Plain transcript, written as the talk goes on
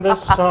the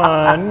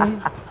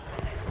sun.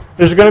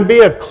 There's going to be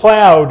a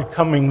cloud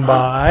coming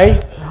by.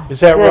 Is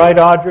that Good. right,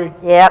 Audrey?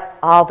 Yep,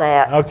 all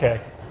that.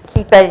 Okay.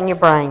 Keep that in your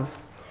brain.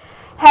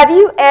 Have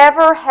you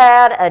ever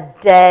had a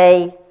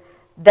day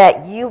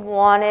that you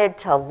wanted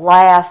to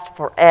last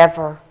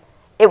forever?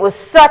 It was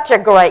such a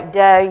great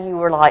day. You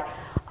were like,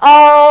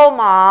 oh,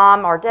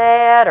 Mom or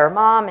Dad or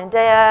Mom and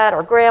Dad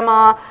or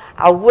Grandma,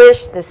 I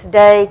wish this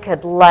day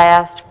could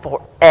last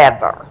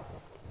forever.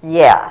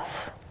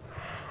 Yes.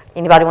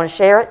 Anybody want to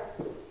share it?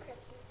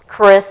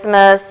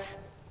 Christmas,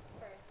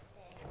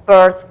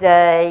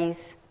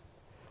 birthdays,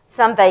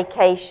 some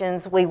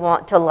vacations we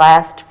want to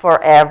last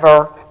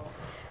forever.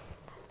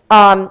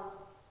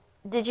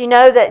 Did you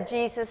know that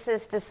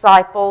Jesus'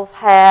 disciples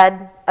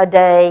had a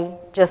day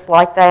just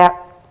like that?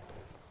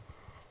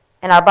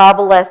 And our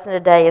Bible lesson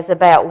today is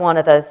about one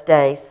of those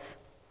days.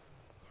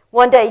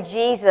 One day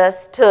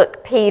Jesus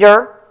took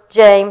Peter,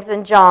 James,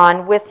 and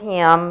John with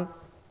him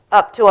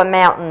up to a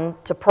mountain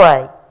to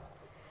pray.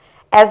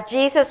 As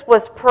Jesus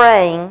was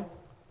praying,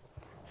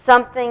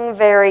 something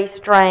very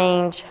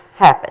strange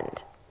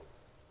happened.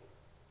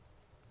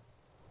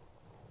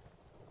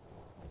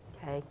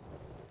 Okay,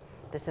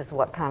 this is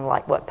what kind of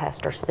like what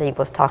Pastor Steve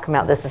was talking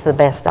about. This is the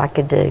best I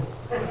could do.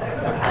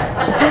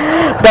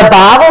 The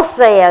Bible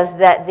says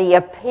that the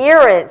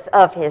appearance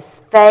of his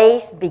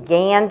face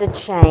began to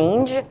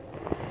change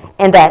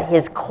and that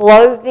his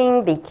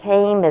clothing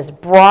became as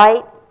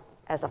bright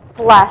as a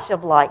flash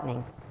of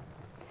lightning.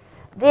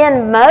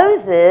 Then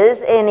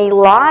Moses and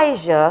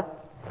Elijah,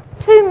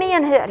 two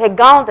men had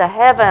gone to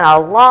heaven a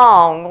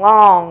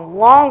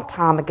long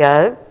time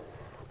ago,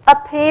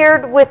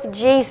 appeared with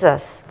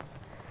Jesus.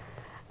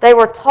 They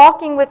were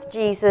talking with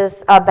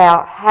Jesus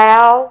about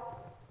how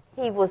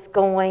he was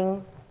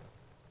going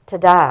to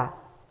die.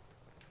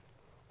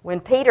 When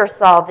Peter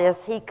saw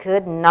this, he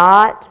could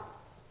not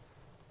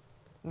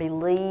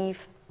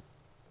believe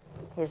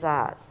his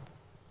eyes.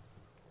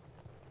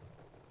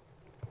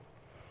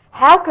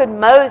 How could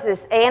Moses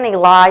and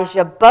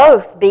Elijah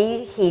both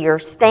be here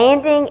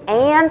standing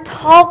and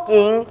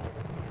talking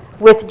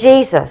with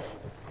Jesus?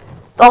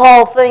 The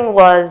whole thing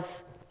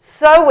was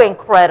so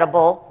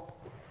incredible.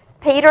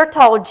 Peter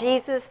told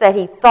Jesus that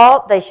he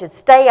thought they should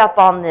stay up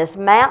on this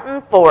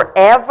mountain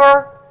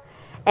forever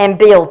and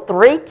build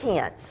 3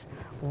 tents.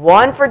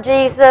 One for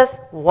Jesus,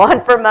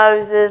 one for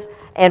Moses,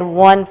 and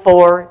one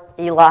for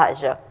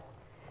Elijah.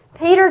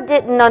 Peter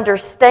didn't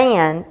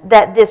understand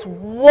that this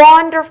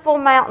wonderful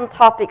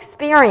mountaintop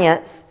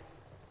experience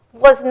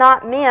was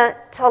not meant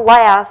to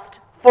last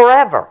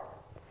forever.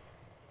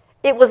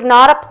 It was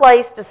not a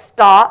place to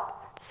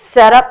stop,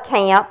 set up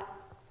camp,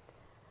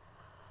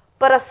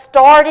 but a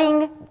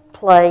starting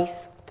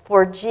place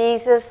for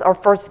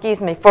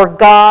for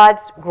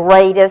God's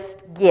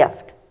greatest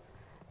gift,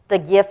 the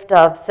gift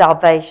of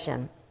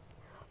salvation.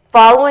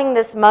 Following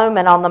this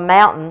moment on the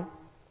mountain,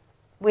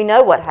 we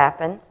know what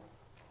happened.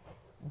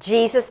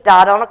 Jesus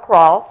died on a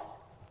cross,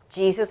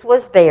 Jesus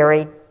was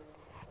buried,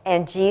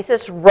 and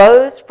Jesus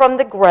rose from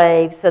the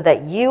grave so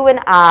that you and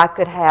I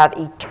could have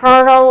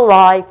eternal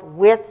life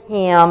with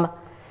him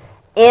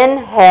in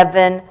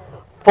heaven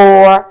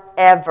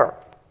forever.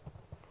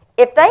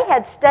 If they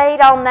had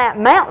stayed on that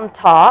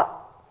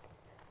mountaintop,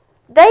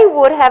 they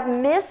would have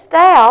missed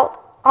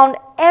out on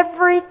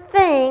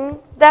everything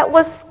that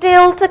was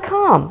still to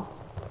come.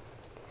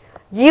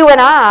 You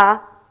and I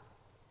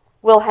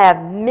will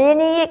have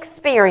many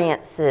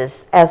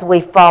experiences as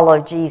we follow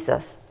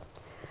Jesus.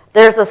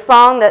 There's a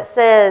song that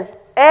says,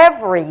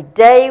 every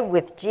day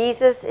with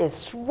Jesus is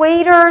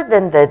sweeter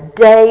than the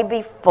day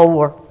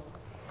before.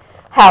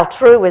 How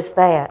true is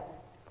that?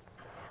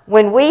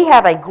 When we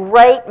have a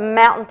great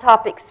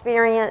mountaintop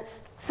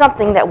experience,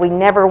 something that we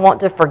never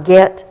want to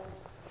forget,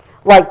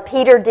 like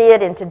Peter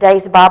did in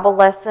today's Bible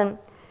lesson,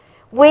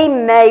 we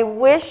may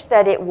wish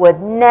that it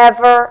would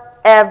never,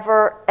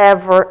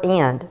 ever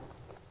end.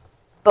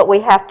 But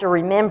we have to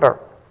remember,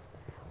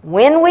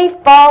 when we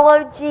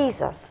follow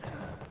Jesus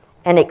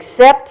and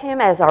accept him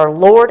as our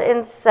Lord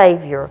and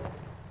Savior,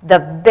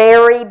 the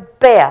very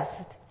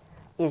best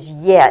is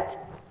yet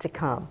to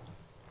come.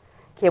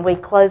 Can we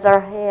close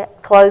our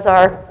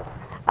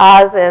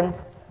eyes and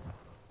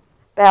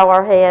bow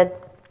our head?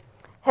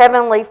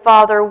 Heavenly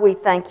Father, we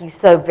thank you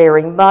so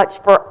very much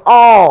for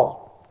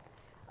all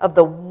of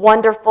the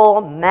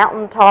wonderful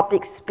mountaintop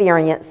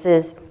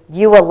experiences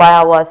you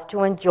allow us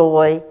to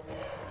enjoy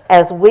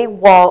as we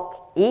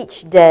walk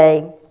each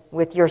day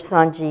with your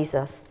Son,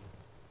 Jesus.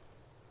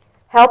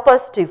 Help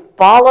us to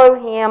follow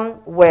him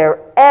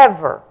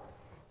wherever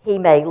he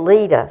may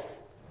lead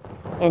us.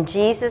 In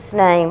Jesus'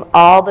 name,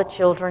 all the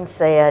children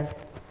said,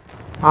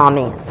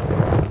 Amen.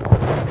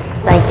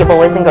 Thank you,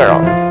 boys and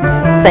girls.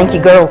 Thank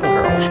you, girls and